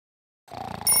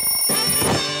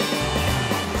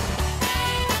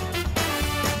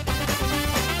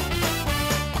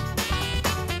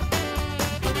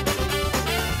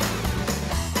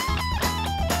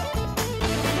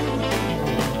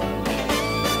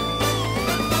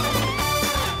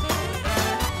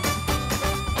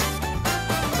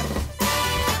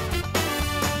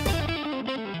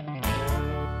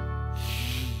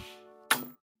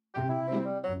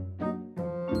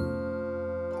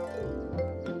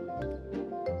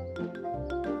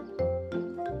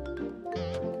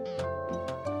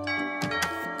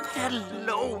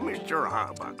Hello, Mr.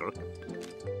 Arbuckle.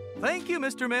 Thank you,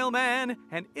 Mr. Mailman.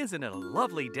 And isn't it a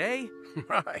lovely day?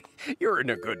 Right. You're in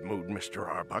a good mood, Mr.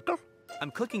 Arbuckle. I'm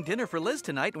cooking dinner for Liz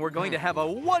tonight, and we're going to have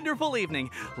a wonderful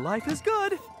evening. Life is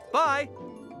good. Bye.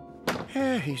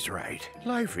 He's right.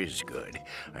 Life is good.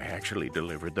 I actually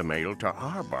delivered the mail to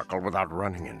Arbuckle without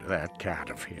running into that cat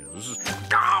of his.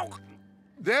 Ow!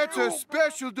 That's a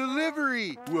special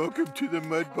delivery. Welcome to the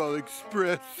Mudball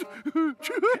Express.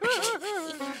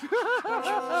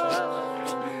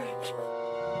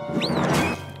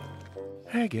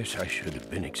 I guess I should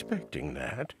have been expecting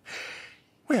that.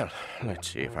 Well,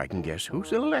 let's see if I can guess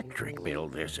whose electric bill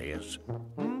this is.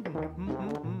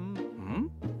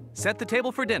 Set the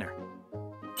table for dinner.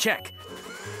 Check.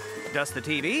 Dust the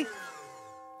TV.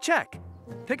 Check.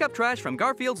 Pick up trash from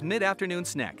Garfield's mid-afternoon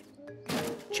snack.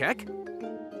 Check.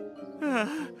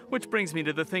 Which brings me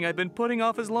to the thing I've been putting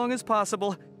off as long as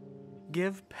possible.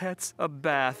 Give pets a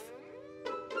bath.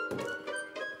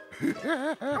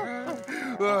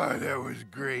 Oh, that was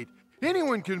great.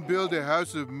 Anyone can build a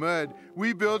house of mud.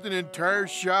 We built an entire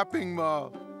shopping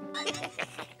mall.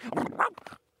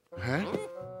 Huh?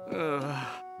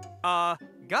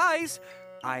 Guys,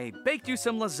 I baked you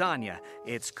some lasagna.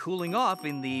 It's cooling off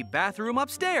in the bathroom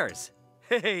upstairs.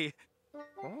 Hey.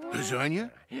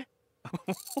 Lasagna?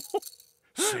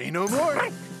 Say no more.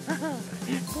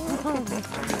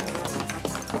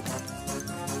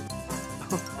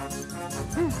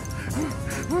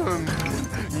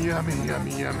 Yummy,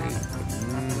 yummy, yummy.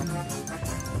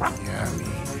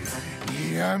 Yummy,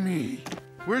 yummy.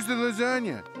 Where's the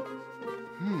lasagna?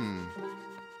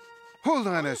 Hold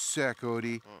on a sec,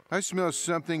 Odie. I smell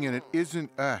something and it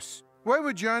isn't us. Why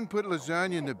would John put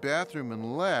lasagna in the bathroom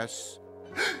unless...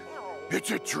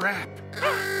 It's a trap!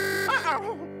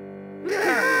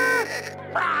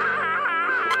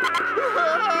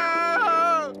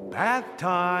 Bath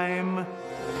time.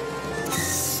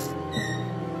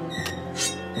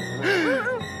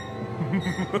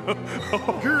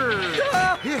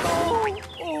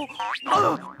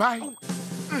 Bye.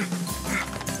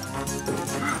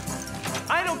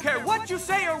 I don't care what you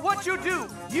say or what you do.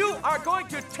 You are going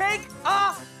to take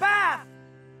a bath.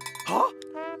 Huh?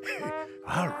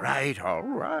 All right, all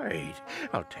right.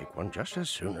 I'll take one just as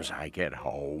soon as I get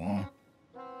home.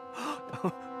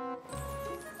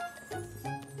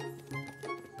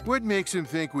 What makes him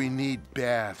think we need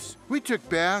baths? We took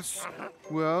baths,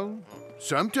 well,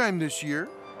 sometime this year.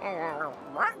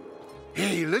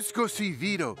 Hey, let's go see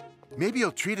Vito. Maybe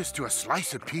he'll treat us to a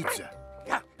slice of pizza.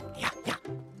 Yeah.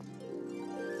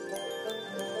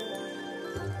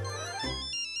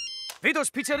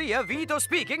 Vito's Pizzeria, Vito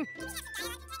speaking.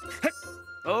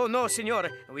 Oh, no, signore.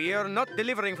 We are not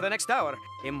delivering for the next hour.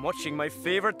 I'm watching my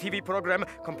favorite TV program,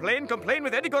 Complain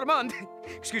with Eddie Gourmand.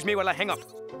 Excuse me while I hang up.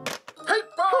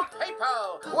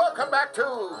 People, welcome back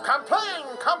to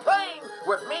Complain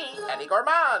with me, Eddie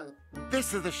Gourmand.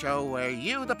 This is the show where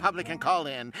you, the public, can call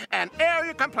in and air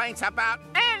your complaints about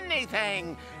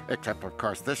anything. Except, of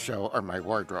course, this show or my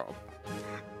wardrobe.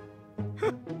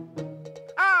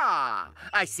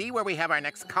 I see where we have our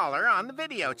next caller on the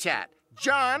video chat.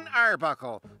 John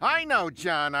Arbuckle. I know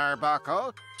John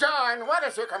Arbuckle. John, what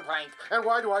is your complaint? And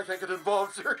why do I think it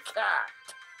involves your cat?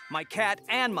 My cat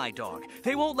and my dog.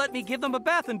 They won't let me give them a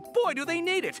bath, and boy, do they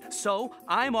need it. So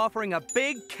I'm offering a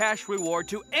big cash reward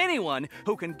to anyone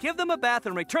who can give them a bath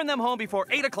and return them home before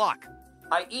 8 o'clock.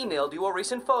 I emailed you a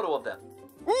recent photo of them.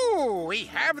 Ooh, we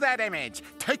have that image.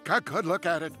 Take a good look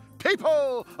at it.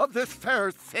 People of this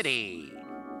fair city.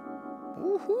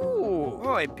 Ooh,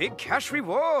 oh, a big cash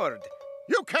reward.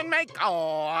 You can make a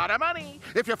lot of money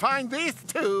if you find these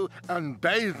two and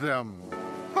bathe them.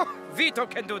 Vito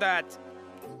can do that.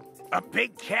 A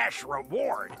big cash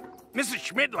reward.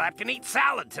 Mrs. Schmidlap can eat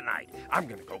salad tonight. I'm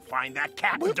gonna go find that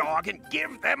cat and dog and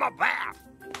give them a bath.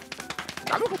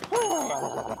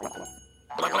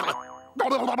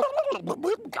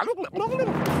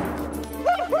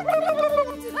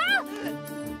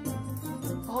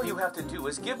 All you have to do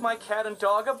is give my cat and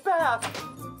dog a bath.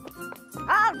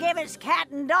 I'll give his cat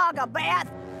and dog a bath.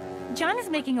 John is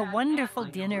making a wonderful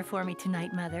dinner for me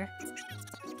tonight, Mother.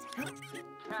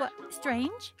 What,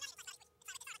 strange?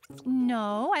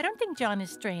 No, I don't think John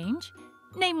is strange.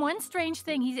 Name one strange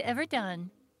thing he's ever done.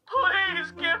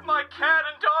 Please give my cat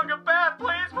and dog a bath,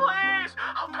 please, please.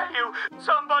 I'll pay you.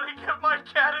 Somebody give my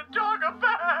cat and dog a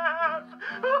bath.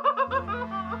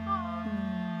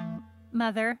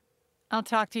 Mother, I'll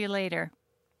talk to you later.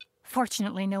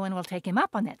 Fortunately, no one will take him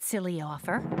up on that silly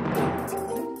offer.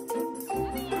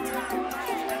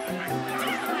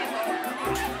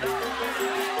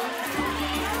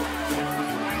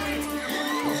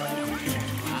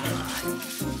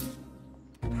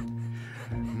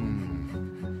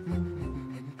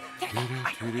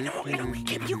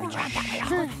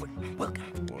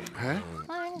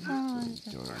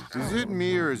 Is it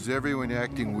me or is everyone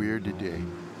acting weird today?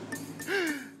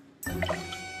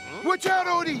 Watch out,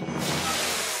 Odie!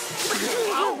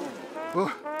 Oh.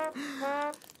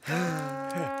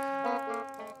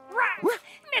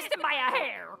 Missed him by a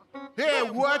hair. Hey,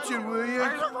 watch it, will you?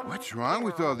 What's wrong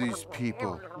with all these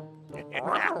people?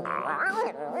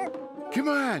 Come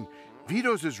on.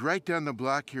 Vito's is right down the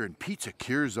block here, and pizza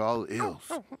cures all ills.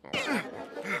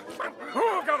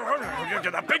 Oh, got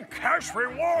the big cash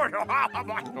reward.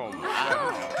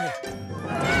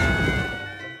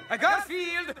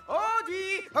 Garfield!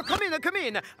 Odie! Oh, come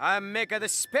in. I make the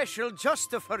special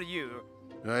just for you.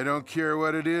 I don't care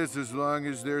what it is as long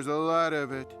as there's a lot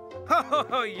of it.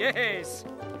 Oh, yes.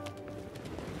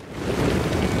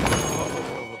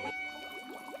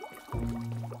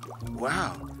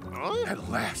 Wow. At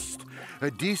last,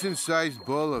 a decent-sized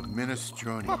bowl of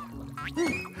minestrone.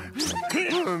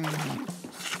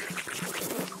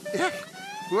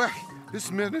 What?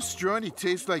 This minestrone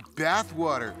tastes like bath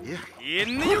water.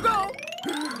 In you go!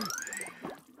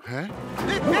 Huh?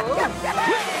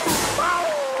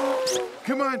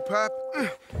 Come on, Pop.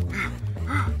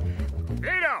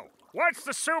 Vito, what's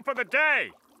the soup of the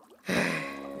day?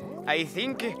 I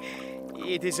think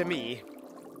it is me.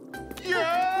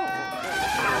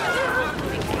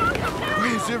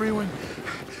 Why is everyone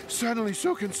suddenly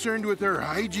so concerned with their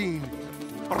hygiene?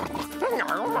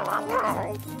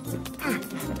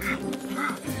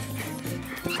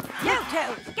 You two,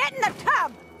 get in the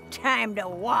tub. Time to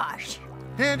wash.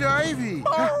 And Ivy.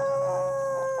 Huh?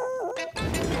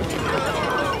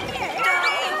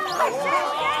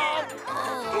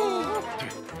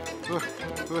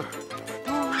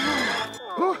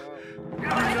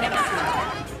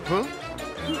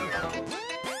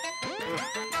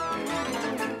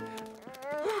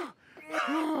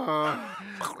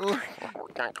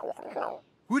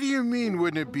 What do you mean,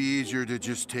 wouldn't it be easier to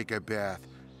just take a bath?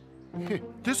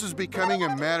 This is becoming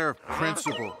a matter of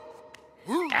principle.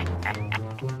 In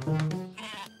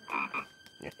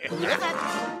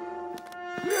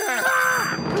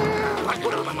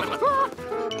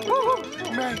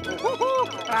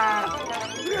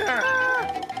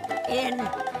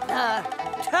the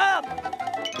tub.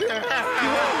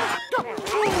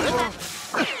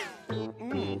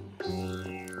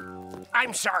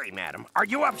 I'm sorry, madam. Are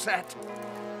you upset?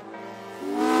 You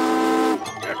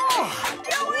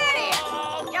idiot!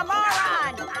 You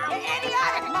moron! You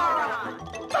idiotic moron!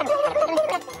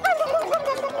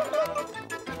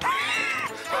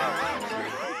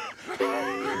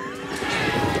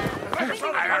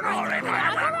 I don't know. They might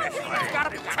have run this way. It's gotta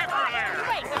be there.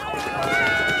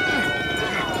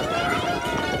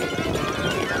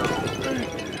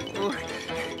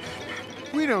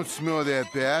 We don't smell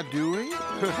that bad, do we?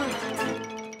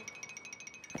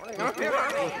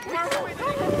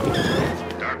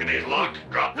 Balcony's locked.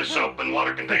 Drop the soap and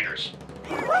water containers.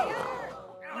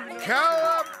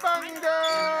 Cowabunga!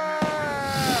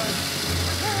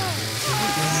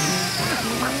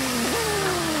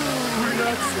 We're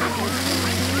not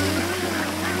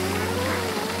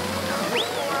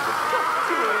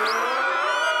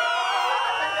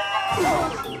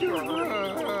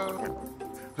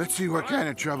Let's see what kind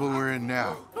of trouble we're in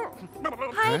now.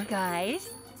 Hi, guys.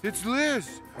 It's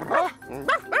Liz.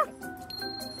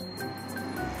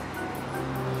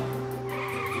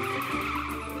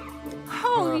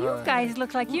 Oh, you guys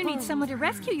look like you need someone to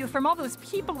rescue you from all those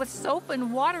people with soap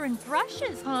and water and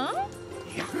brushes, huh?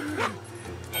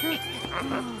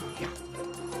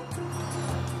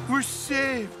 We're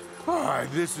saved. Oh,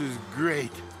 this is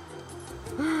great.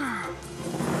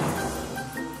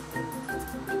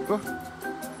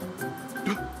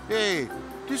 Hey,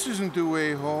 this isn't the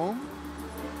way home.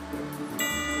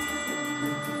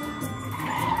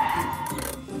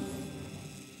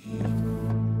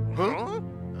 Huh?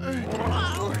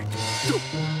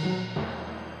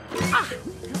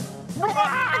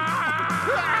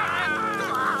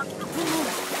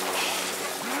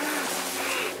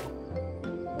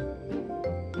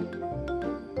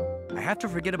 I have to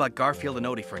forget about Garfield and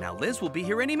Odie for now. Liz will be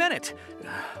here any minute.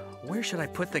 Where should I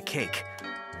put the cake?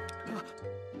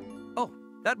 Oh,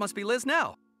 that must be Liz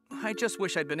now. I just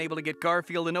wish I'd been able to get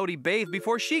Garfield and Odie bathed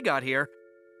before she got here.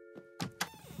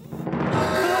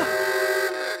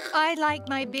 I'd like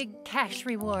my big cash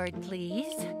reward,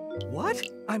 please. What?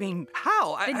 I mean,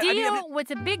 how? The deal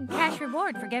was a big cash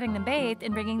reward for getting them bathed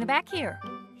and bringing them back here.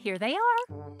 Here they are.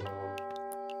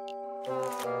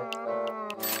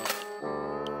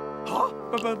 Huh?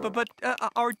 But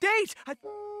our date!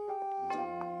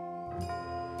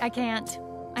 I can't.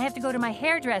 I have to go to my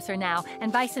hairdresser now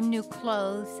and buy some new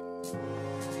clothes.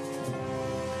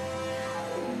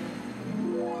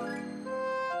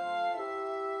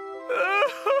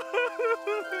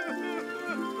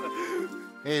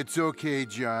 It's okay,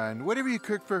 John. Whatever you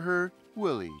cook for her,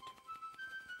 we'll eat.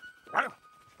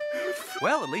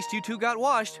 Well, at least you two got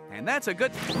washed, and that's a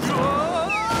good...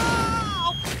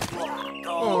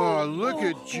 Oh, look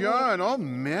at John, all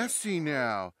messy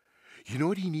now. You know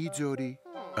what he needs, Odie?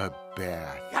 A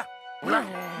bath.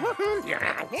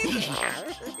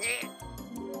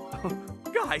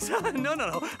 Guys,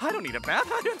 no. I don't need a bath.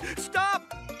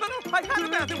 Stop! No, I had a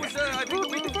bath. It was, I think, the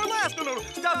week before last. No.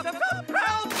 Stop. Help! I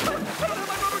don't have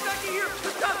my rubber ducky here.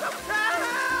 Stop. Help!